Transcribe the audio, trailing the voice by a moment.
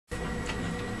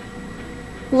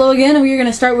Hello again, and we are going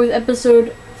to start with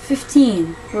episode 15,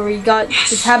 where we got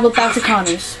the tablet back to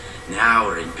Connors. Now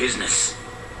we're in business.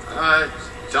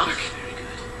 Doc? Very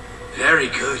good. Very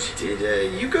good.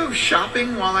 Did you go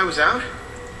shopping while I was out?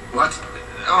 What?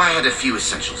 Oh, I had a few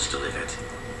essentials delivered.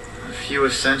 A few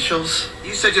essentials?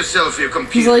 You said yourself your He's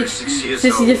computer like is 6 years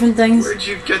 50 old. different things. Where'd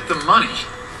you get the money?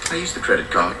 I used the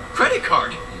credit card. Credit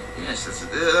card? Yes,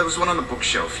 that was one on the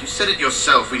bookshelf. You said it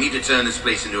yourself. We need to turn this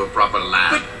place into a proper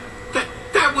lab. But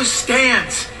that was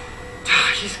Stan's.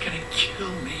 He's gonna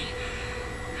kill me.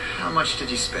 How much did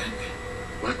you spend?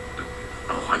 What?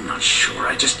 Oh, I'm not sure.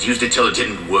 I just used it till it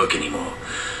didn't work anymore.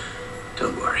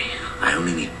 Don't worry. I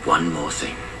only need one more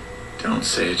thing. Don't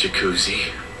say a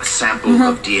jacuzzi. A sample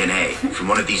of DNA from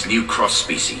one of these new cross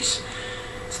species.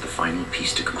 It's the final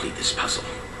piece to complete this puzzle.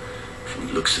 From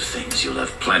the looks of things, you'll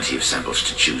have plenty of samples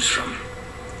to choose from.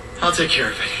 I'll take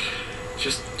care of it.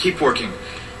 Just keep working.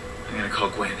 I'm gonna call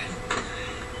Gwen.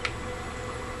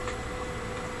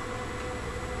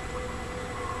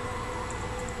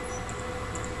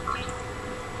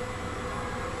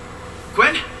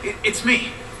 Gwen, it's me.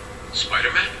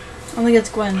 Spiderman? I think it's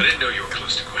Gwen. I didn't know you were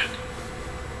close to Gwen.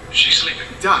 Is she sleeping?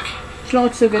 Doc, She don't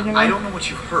look so good anymore. I don't know what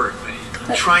you heard, but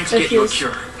I'm trying to get you a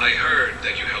cure. I heard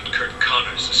that you helped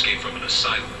Connors escape from an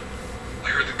asylum. I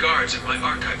heard the guards at my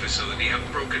archive facility have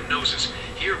broken noses.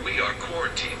 Here we are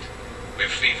quarantined. We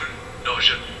have fever,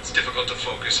 nausea, it's difficult to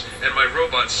focus, and my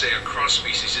robots say a cross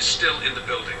species is still in the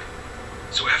building.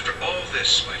 So after all this,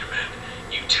 Spider-Man,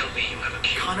 you tell me you have a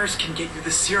cure. Connors can get you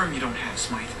the serum you don't have,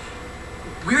 Smythe.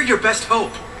 We're your best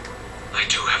hope. I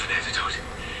do have an antidote.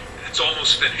 It's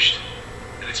almost finished,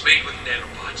 and it's made with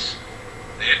nanobots.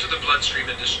 They enter the bloodstream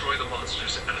and destroy the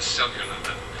monsters at a cellular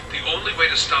level. The only way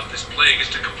to stop this plague is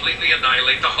to completely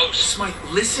annihilate the host. Smythe,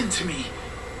 listen to me.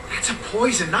 That's a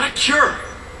poison, not a cure.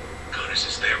 Connors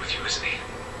is there with you, isn't he?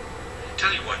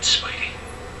 Tell you what, Spidey.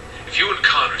 If you and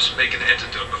Connors make an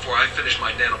antidote before I finish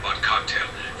my nanobot cocktail,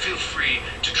 feel free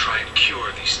to try and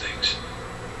cure these things.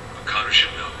 But Connors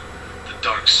should know, the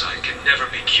dark side can never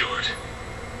be cured.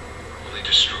 Only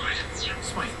destroyed.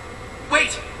 Smythe,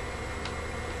 wait!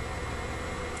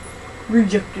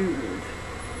 Rejected.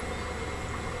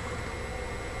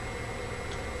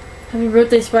 Happy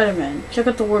birthday, Spider-Man. Check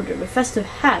out the wardrobe. A festive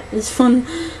hat is fun.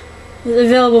 Is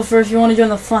available for if you want to join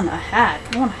the fun. A hat.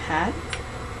 I want a hat.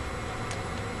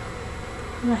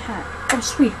 I want a hat. Oh,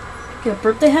 sweet. Get a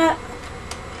birthday hat?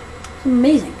 It's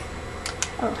amazing.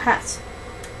 Oh, hats.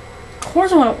 Of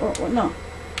course I want to... No.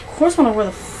 Of course I want to wear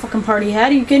the fucking party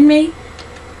hat. Are you kidding me?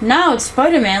 Now it's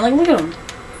Spider-Man. Like, look at him.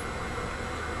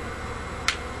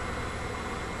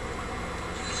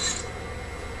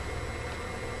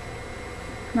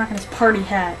 Knocking his party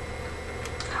hat.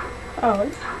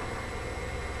 Oh.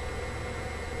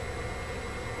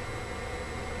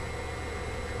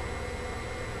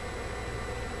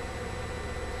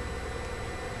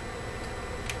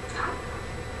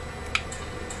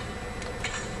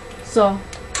 So,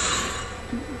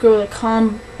 go to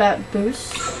combat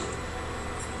boost.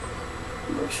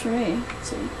 Works for me. Let's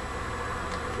see.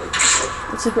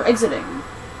 Looks like we're exiting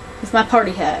with my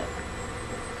party hat.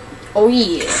 Oh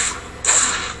yeah.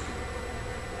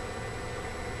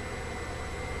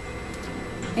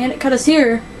 And it cut us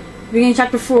here, beginning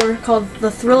chapter 4, called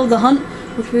The Thrill of the Hunt,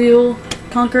 which we will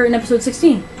conquer in episode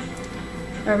 16.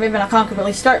 Or maybe not conquer, but at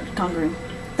least start conquering.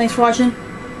 Thanks for watching.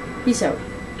 Peace out.